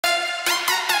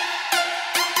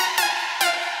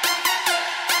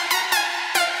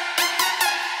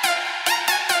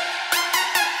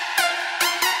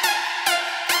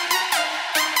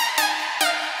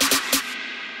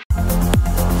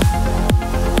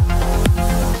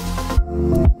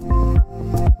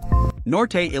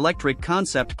Norte Electric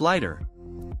Concept Glider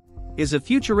is a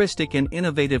futuristic and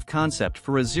innovative concept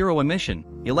for a zero-emission,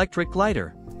 electric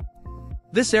glider.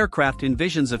 This aircraft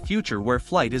envisions a future where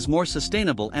flight is more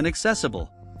sustainable and accessible.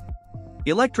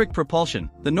 Electric propulsion: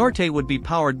 the Norte would be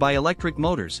powered by electric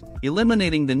motors,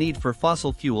 eliminating the need for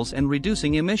fossil fuels and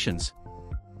reducing emissions.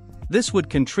 This would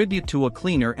contribute to a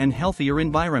cleaner and healthier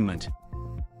environment.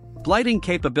 Gliding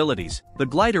capabilities: the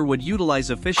glider would utilize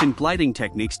efficient gliding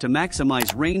techniques to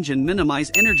maximize range and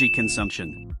minimize energy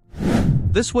consumption.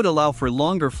 This would allow for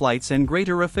longer flights and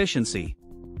greater efficiency.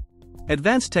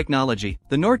 Advanced technology: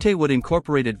 the Norte would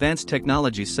incorporate advanced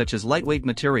technologies such as lightweight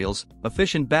materials,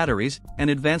 efficient batteries,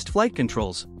 and advanced flight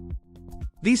controls.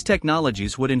 These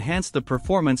technologies would enhance the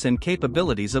performance and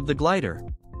capabilities of the glider.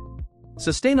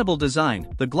 Sustainable design: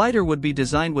 the glider would be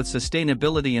designed with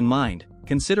sustainability in mind,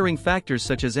 considering factors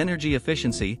such as energy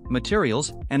efficiency,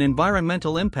 materials, and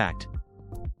environmental impact.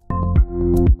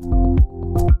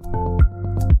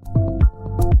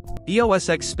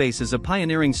 EOS-X Space is a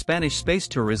pioneering Spanish space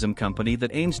tourism company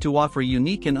that aims to offer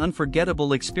unique and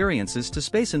unforgettable experiences to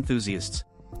space enthusiasts.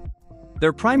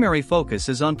 Their primary focus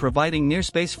is on providing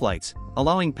near-space flights,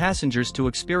 allowing passengers to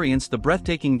experience the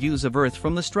breathtaking views of Earth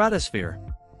from the stratosphere.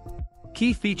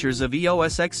 Key features of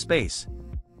EOS-X Space: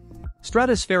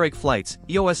 stratospheric flights: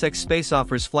 EOS-X Space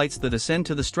offers flights that ascend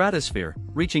to the stratosphere,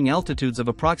 reaching altitudes of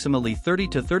approximately 30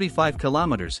 to 35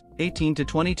 kilometers, 18 to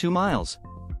 22 miles.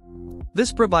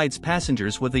 This provides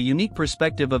passengers with a unique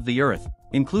perspective of the Earth,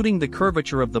 including the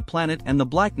curvature of the planet and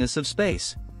the blackness of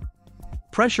space.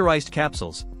 Pressurized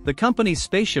capsules: the company's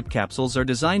spaceship capsules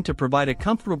are designed to provide a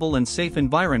comfortable and safe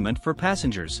environment for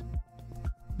passengers.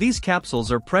 These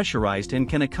capsules are pressurized and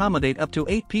can accommodate up to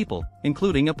 8 people,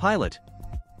 including a pilot.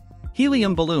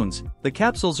 Helium balloons: the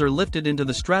capsules are lifted into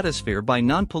the stratosphere by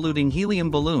non-polluting helium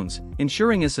balloons,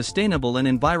 ensuring a sustainable and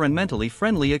environmentally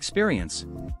friendly experience.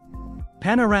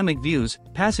 Panoramic views: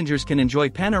 passengers can enjoy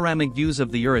panoramic views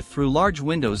of the Earth through large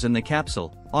windows in the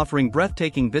capsule, offering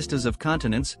breathtaking vistas of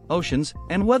continents, oceans,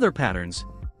 and weather patterns.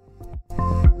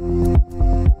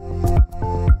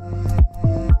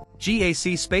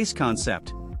 GAC Space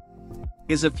Concept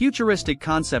is a futuristic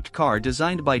concept car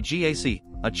designed by GAC,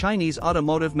 a Chinese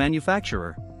automotive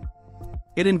manufacturer.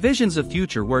 It envisions a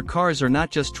future where cars are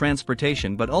not just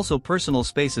transportation but also personal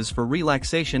spaces for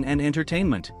relaxation and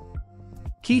entertainment.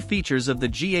 Key features of the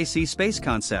GAC Space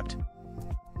Concept: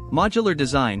 modular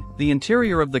design: the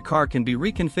interior of the car can be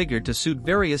reconfigured to suit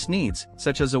various needs,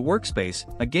 such as a workspace,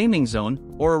 a gaming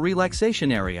zone, or a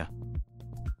relaxation area.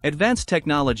 Advanced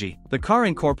technology: the car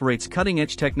incorporates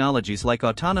cutting-edge technologies like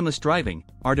autonomous driving,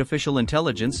 artificial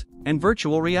intelligence, and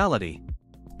virtual reality.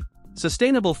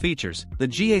 Sustainable features: the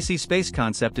GAC Space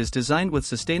Concept is designed with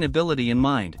sustainability in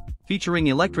mind, featuring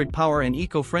electric power and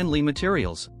eco-friendly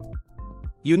materials.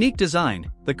 Unique design: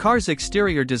 the car's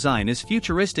exterior design is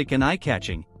futuristic and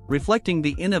eye-catching, reflecting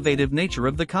the innovative nature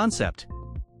of the concept.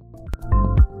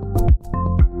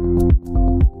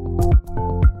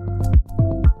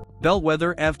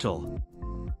 Bellwether Evtol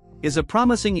is a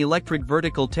promising electric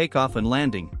vertical takeoff and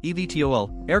landing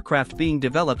 (eVTOL) aircraft being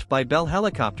developed by Bell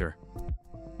Helicopter.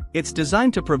 It's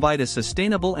designed to provide a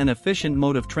sustainable and efficient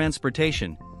mode of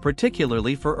transportation,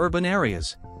 particularly for urban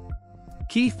areas.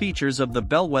 Key features of the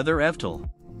Bellwether Evtol: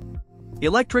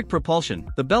 electric propulsion: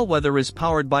 the Bellwether is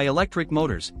powered by electric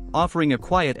motors, offering a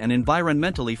quiet and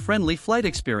environmentally friendly flight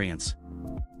experience.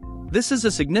 This is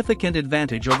a significant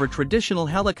advantage over traditional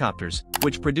helicopters,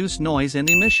 which produce noise and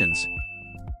emissions.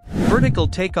 Vertical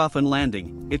takeoff and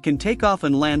landing: it can take off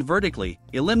and land vertically,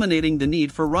 eliminating the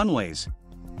need for runways.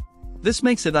 This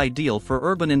makes it ideal for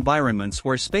urban environments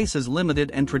where space is limited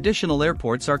and traditional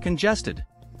airports are congested.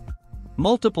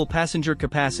 Multiple passenger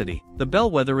capacity: the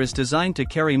Bellwether is designed to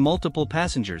carry multiple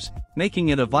passengers, making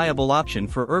it a viable option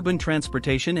for urban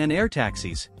transportation and air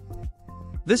taxis.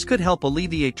 This could help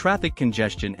alleviate traffic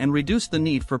congestion and reduce the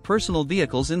need for personal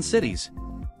vehicles in cities.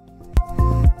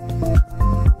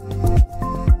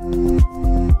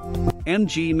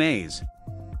 MG Maze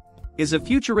is a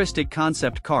futuristic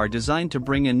concept car designed to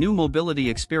bring a new mobility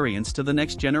experience to the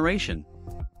next generation.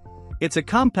 It's a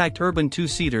compact urban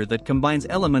two-seater that combines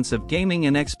elements of gaming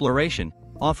and exploration,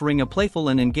 offering a playful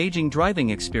and engaging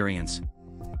driving experience.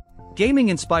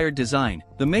 Gaming-inspired design: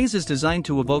 the Maze is designed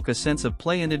to evoke a sense of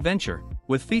play and adventure,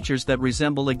 with features that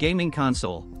resemble a gaming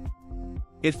console.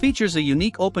 It features a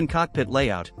unique open cockpit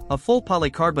layout, a full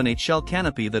polycarbonate shell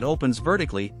canopy that opens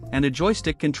vertically, and a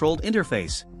joystick-controlled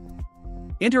interface.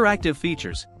 Interactive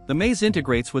features: the Maze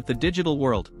integrates with the digital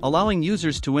world, allowing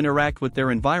users to interact with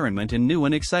their environment in new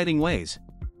and exciting ways.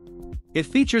 It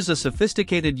features a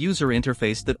sophisticated user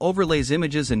interface that overlays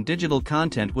images and digital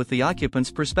content with the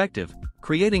occupant's perspective,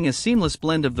 creating a seamless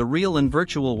blend of the real and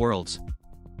virtual worlds.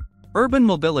 Urban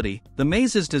mobility: the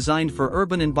maze is designed for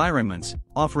urban environments,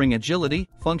 offering agility,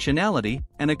 functionality,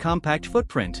 and a compact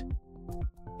footprint.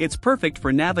 It's perfect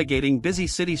for navigating busy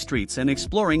city streets and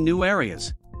exploring new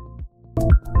areas.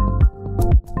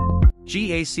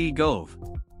 GAC Gove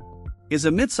is a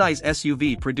midsize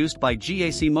SUV produced by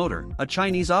GAC Motor, a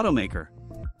Chinese automaker.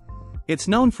 It's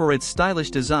known for its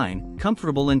stylish design,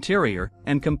 comfortable interior,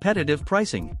 and competitive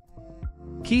pricing.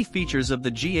 Key features of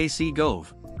the GAC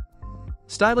Gove.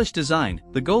 Stylish design: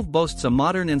 the Gove boasts a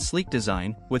modern and sleek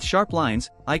design, with sharp lines,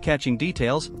 eye-catching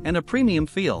details, and a premium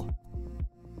feel.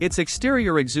 Its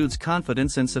exterior exudes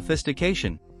confidence and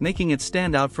sophistication, making it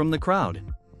stand out from the crowd.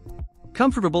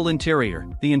 Comfortable interior: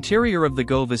 the interior of the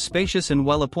Gove is spacious and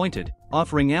well-appointed,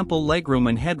 offering ample legroom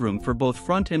and headroom for both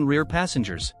front and rear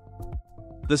passengers.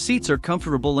 The seats are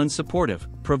comfortable and supportive,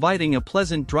 providing a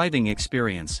pleasant driving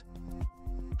experience.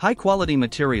 High-quality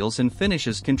materials and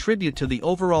finishes contribute to the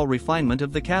overall refinement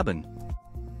of the cabin.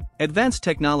 Advanced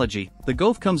technology: the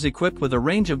Gove comes equipped with a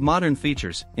range of modern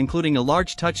features, including a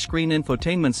large touchscreen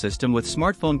infotainment system with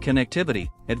smartphone connectivity,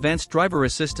 advanced driver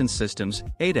assistance systems,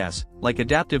 ADAS, like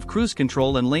adaptive cruise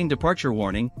control and lane departure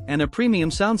warning, and a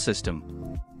premium sound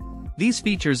system. These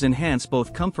features enhance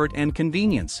both comfort and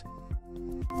convenience.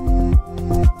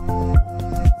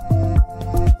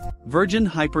 Virgin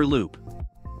Hyperloop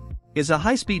is a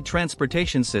high-speed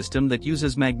transportation system that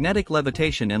uses magnetic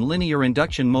levitation and linear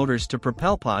induction motors to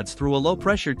propel pods through a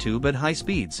low-pressure tube at high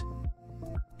speeds.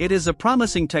 It is a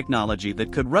promising technology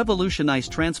that could revolutionize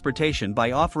transportation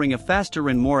by offering a faster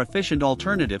and more efficient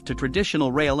alternative to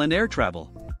traditional rail and air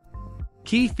travel.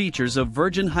 Key features of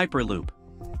Virgin Hyperloop.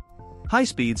 High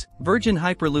speeds: Virgin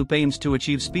Hyperloop aims to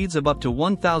achieve speeds of up to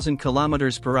 1,000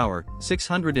 km per hour,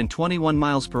 621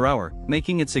 miles per hour,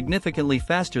 making it significantly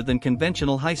faster than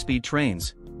conventional high-speed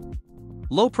trains.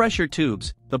 Low-pressure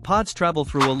tubes: the pods travel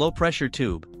through a low-pressure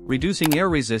tube, reducing air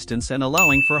resistance and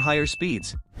allowing for higher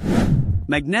speeds.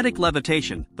 Magnetic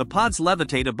levitation: the pods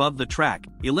levitate above the track,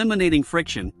 eliminating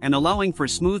friction and allowing for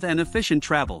smooth and efficient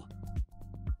travel.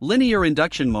 Linear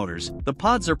induction motors: the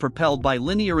pods are propelled by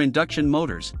linear induction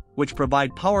motors, which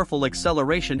provide powerful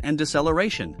acceleration and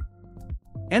deceleration.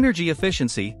 Energy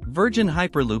efficiency: Virgin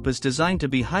Hyperloop is designed to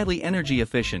be highly energy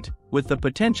efficient, with the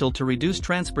potential to reduce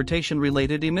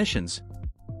transportation-related emissions.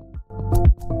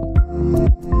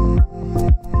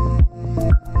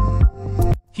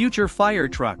 Future Fire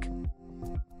Truck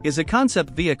is a concept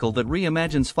vehicle that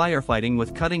reimagines firefighting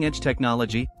with cutting-edge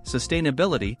technology,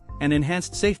 sustainability, and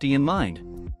enhanced safety in mind.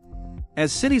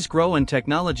 As cities grow and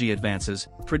technology advances,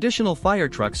 traditional fire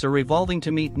trucks are evolving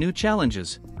to meet new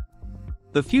challenges.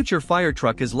 The future fire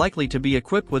truck is likely to be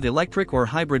equipped with electric or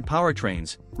hybrid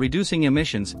powertrains, reducing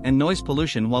emissions and noise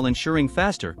pollution while ensuring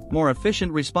faster, more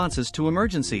efficient responses to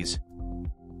emergencies.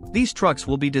 These trucks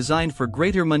will be designed for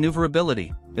greater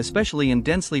maneuverability, especially in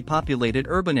densely populated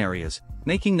urban areas,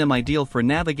 making them ideal for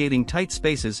navigating tight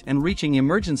spaces and reaching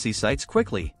emergency sites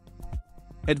quickly.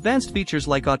 Advanced features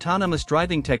like autonomous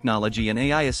driving technology and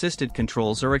AI-assisted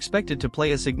controls are expected to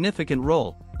play a significant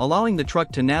role, allowing the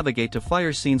truck to navigate to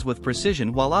fire scenes with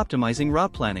precision while optimizing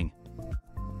route planning.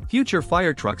 Future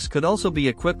fire trucks could also be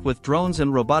equipped with drones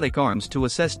and robotic arms to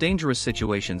assess dangerous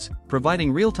situations,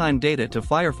 providing real-time data to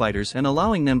firefighters and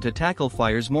allowing them to tackle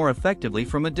fires more effectively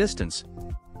from a distance.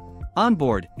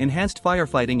 Onboard, enhanced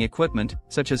firefighting equipment,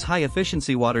 such as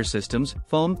high-efficiency water systems,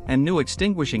 foam, and new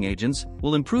extinguishing agents,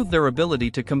 will improve their ability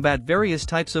to combat various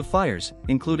types of fires,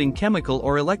 including chemical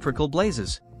or electrical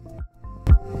blazes.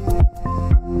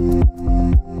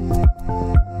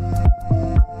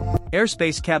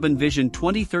 Airspace Cabin Vision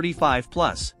 2035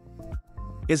 Plus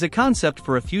is a concept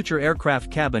for a future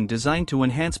aircraft cabin designed to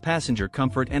enhance passenger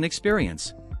comfort and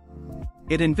experience.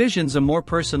 It envisions a more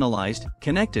personalized,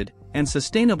 connected, and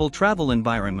sustainable travel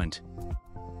environment.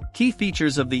 Key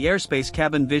features of the Airspace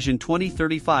Cabin Vision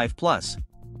 2035 Plus.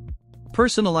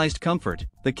 Personalized comfort: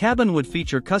 the cabin would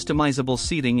feature customizable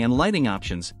seating and lighting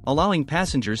options, allowing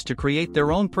passengers to create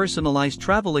their own personalized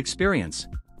travel experience.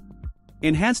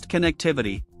 Enhanced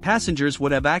connectivity: passengers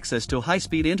would have access to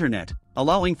high-speed internet,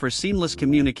 allowing for seamless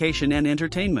communication and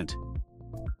entertainment.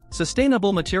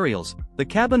 Sustainable materials: the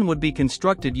cabin would be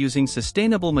constructed using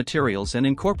sustainable materials and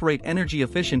incorporate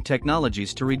energy-efficient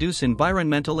technologies to reduce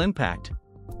environmental impact.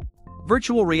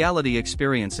 Virtual reality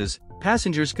experiences: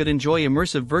 passengers could enjoy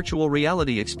immersive virtual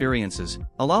reality experiences,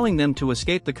 allowing them to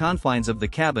escape the confines of the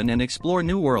cabin and explore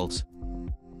new worlds.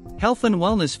 Health and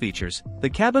wellness features: the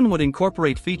cabin would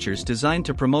incorporate features designed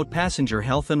to promote passenger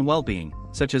health and well-being,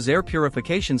 such as air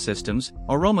purification systems,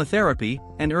 aromatherapy,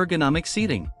 and ergonomic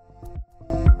seating.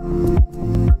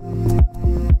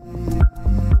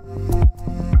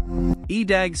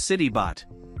 EDAG CityBot.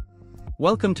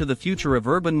 Welcome to the future of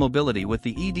urban mobility with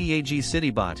the EDAG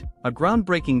CityBot, a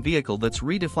groundbreaking vehicle that's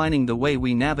redefining the way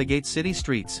we navigate city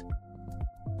streets.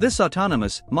 This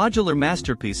autonomous, modular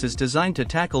masterpiece is designed to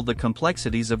tackle the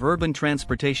complexities of urban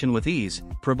transportation with ease,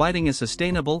 providing a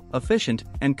sustainable, efficient,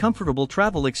 and comfortable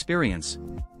travel experience.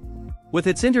 With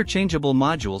its interchangeable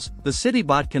modules, the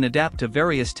CityBot can adapt to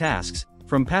various tasks,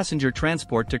 from passenger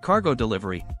transport to cargo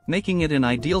delivery, making it an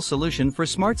ideal solution for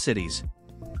smart cities.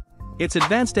 Its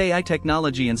advanced AI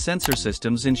technology and sensor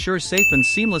systems ensure safe and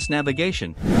seamless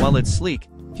navigation, while its sleek,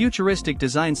 futuristic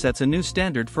design sets a new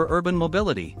standard for urban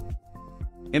mobility.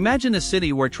 Imagine a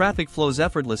city where traffic flows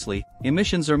effortlessly,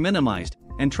 emissions are minimized,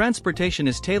 and transportation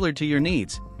is tailored to your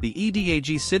needs. The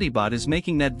EDAG CityBot is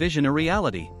making that vision a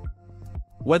reality.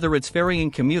 Whether it's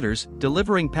ferrying commuters,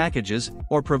 delivering packages,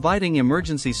 or providing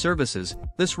emergency services,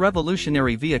 this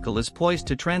revolutionary vehicle is poised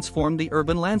to transform the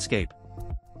urban landscape.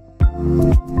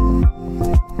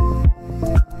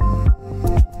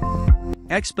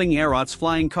 XPENG AEROHT's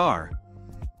flying car.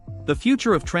 The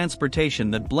future of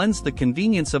transportation that blends the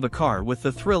convenience of a car with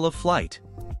the thrill of flight.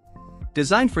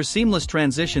 Designed for seamless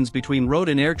transitions between road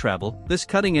and air travel, this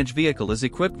cutting-edge vehicle is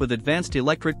equipped with advanced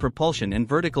electric propulsion and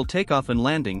vertical takeoff and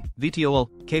landing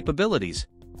 (VTOL) capabilities.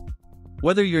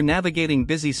 Whether you're navigating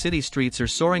busy city streets or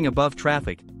soaring above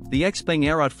traffic, the XPENG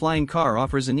AEROHT flying car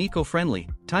offers an eco-friendly,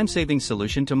 time-saving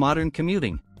solution to modern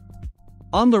commuting.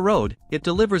 On the road, it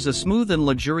delivers a smooth and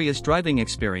luxurious driving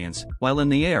experience, while in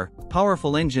the air,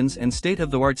 powerful engines and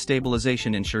state-of-the-art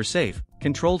stabilization ensure safe,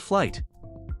 controlled flight.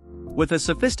 With a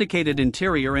sophisticated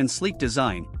interior and sleek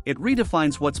design, it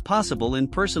redefines what's possible in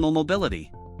personal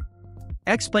mobility.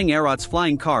 XPENG AEROHT's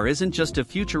flying car isn't just a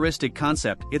futuristic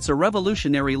concept, it's a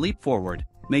revolutionary leap forward,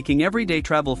 making everyday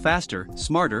travel faster,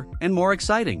 smarter, and more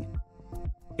exciting.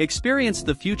 Experience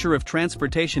the future of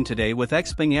transportation today with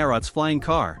XPENG AEROHT's flying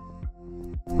car.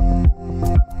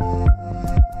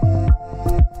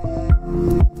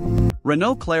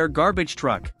 Renault Clair garbage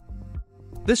truck.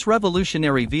 This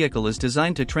revolutionary vehicle is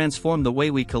designed to transform the way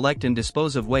we collect and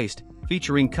dispose of waste,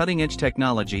 featuring cutting-edge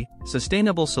technology,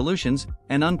 sustainable solutions,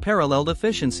 and unparalleled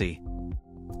efficiency.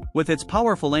 With its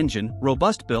powerful engine,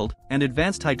 robust build, and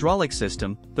advanced hydraulic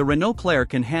system, the Renault Clair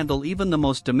can handle even the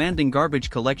most demanding garbage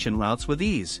collection routes with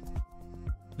ease.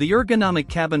 The ergonomic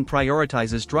cabin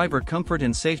prioritizes driver comfort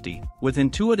and safety, with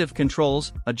intuitive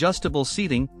controls, adjustable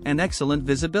seating, and excellent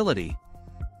visibility.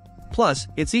 Plus,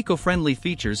 its eco-friendly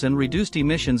features and reduced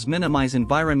emissions minimize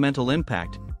environmental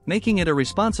impact, making it a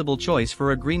responsible choice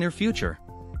for a greener future.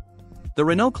 The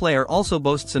Renault Clair also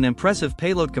boasts an impressive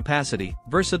payload capacity,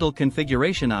 versatile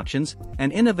configuration options,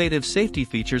 and innovative safety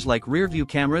features like rear-view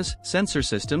cameras, sensor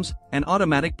systems, and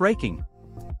automatic braking.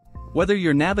 Whether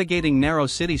you're navigating narrow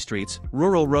city streets,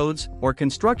 rural roads, or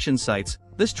construction sites,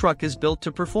 this truck is built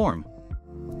to perform.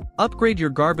 Upgrade your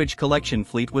garbage collection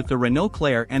fleet with the Renault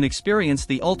Clair and experience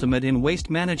the ultimate in waste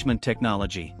management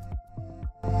technology.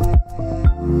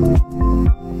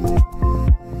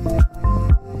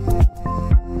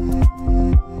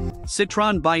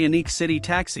 CITROEN BIONIQUE City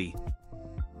Taxi.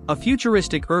 A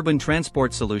futuristic urban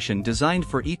transport solution designed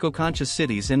for eco-conscious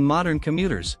cities and modern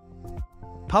commuters.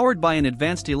 Powered by an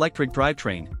advanced electric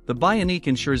drivetrain, the BIONIQUE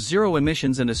ensures zero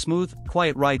emissions and a smooth,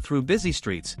 quiet ride through busy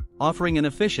streets, offering an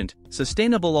efficient,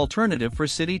 sustainable alternative for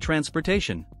city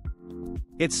transportation.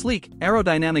 Its sleek,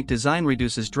 aerodynamic design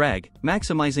reduces drag,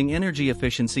 maximizing energy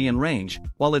efficiency and range,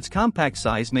 while its compact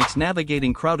size makes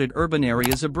navigating crowded urban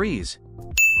areas a breeze.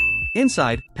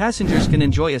 Inside, passengers can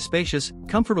enjoy a spacious,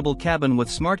 comfortable cabin with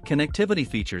smart connectivity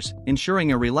features,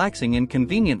 ensuring a relaxing and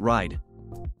convenient ride.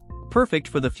 Perfect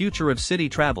for the future of city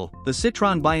travel, the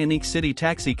CITROEN BIONIQUE City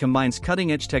Taxi combines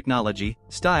cutting-edge technology,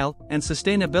 style, and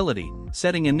sustainability,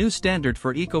 setting a new standard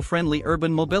for eco-friendly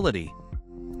urban mobility.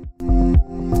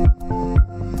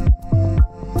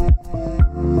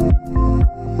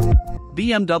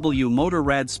 BMW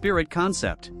Mottorad Spirit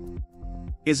concept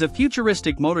is a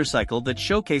futuristic motorcycle that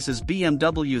showcases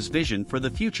BMW's vision for the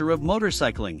future of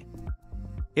motorcycling.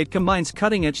 It combines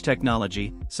cutting-edge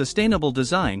technology, sustainable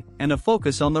design, and a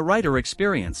focus on the rider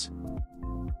experience.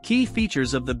 Key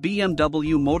features of the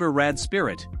BMW Mottorad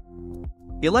Spirit.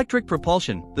 Electric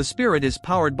propulsion. The Spirit is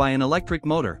powered by an electric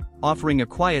motor, offering a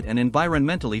quiet and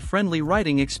environmentally friendly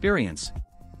riding experience.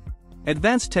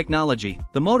 Advanced technology.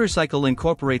 The motorcycle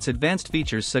incorporates advanced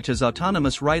features such as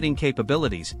autonomous riding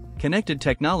capabilities, connected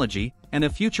technology, and a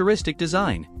futuristic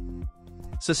design.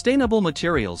 Sustainable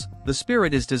materials. The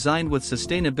Spirit is designed with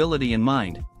sustainability in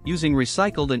mind, using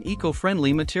recycled and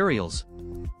eco-friendly materials.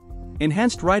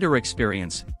 Enhanced rider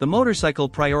experience. The motorcycle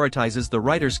prioritizes the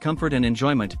rider's comfort and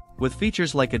enjoyment, with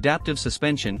features like adaptive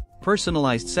suspension,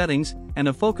 personalized settings, and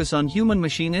a focus on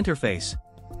human-machine interface.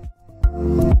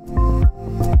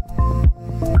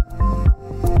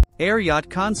 Yacht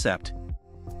Concept.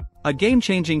 A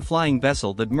game-changing flying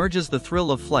vessel that merges the thrill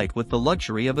of flight with the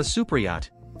luxury of a superyacht.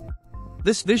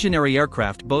 This visionary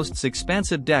aircraft boasts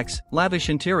expansive decks, lavish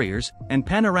interiors, and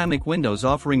panoramic windows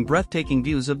offering breathtaking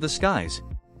views of the skies.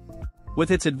 With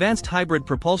its advanced hybrid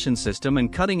propulsion system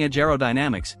and cutting-edge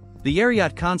aerodynamics, the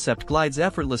Yacht Concept glides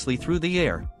effortlessly through the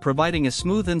air, providing a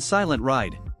smooth and silent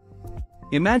ride.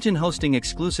 Imagine hosting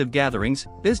exclusive gatherings,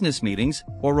 business meetings,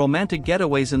 or romantic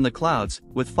getaways in the clouds,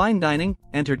 with fine dining,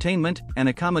 entertainment, and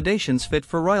accommodations fit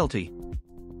for royalty.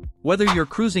 Whether you're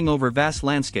cruising over vast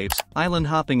landscapes, island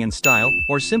hopping in style,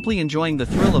 or simply enjoying the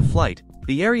thrill of flight,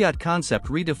 the Yacht Concept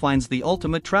redefines the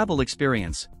ultimate travel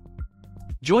experience.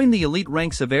 Join the elite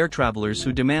ranks of air travelers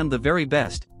who demand the very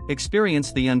best.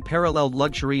 Experience the unparalleled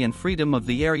luxury and freedom of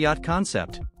the Yacht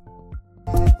Concept.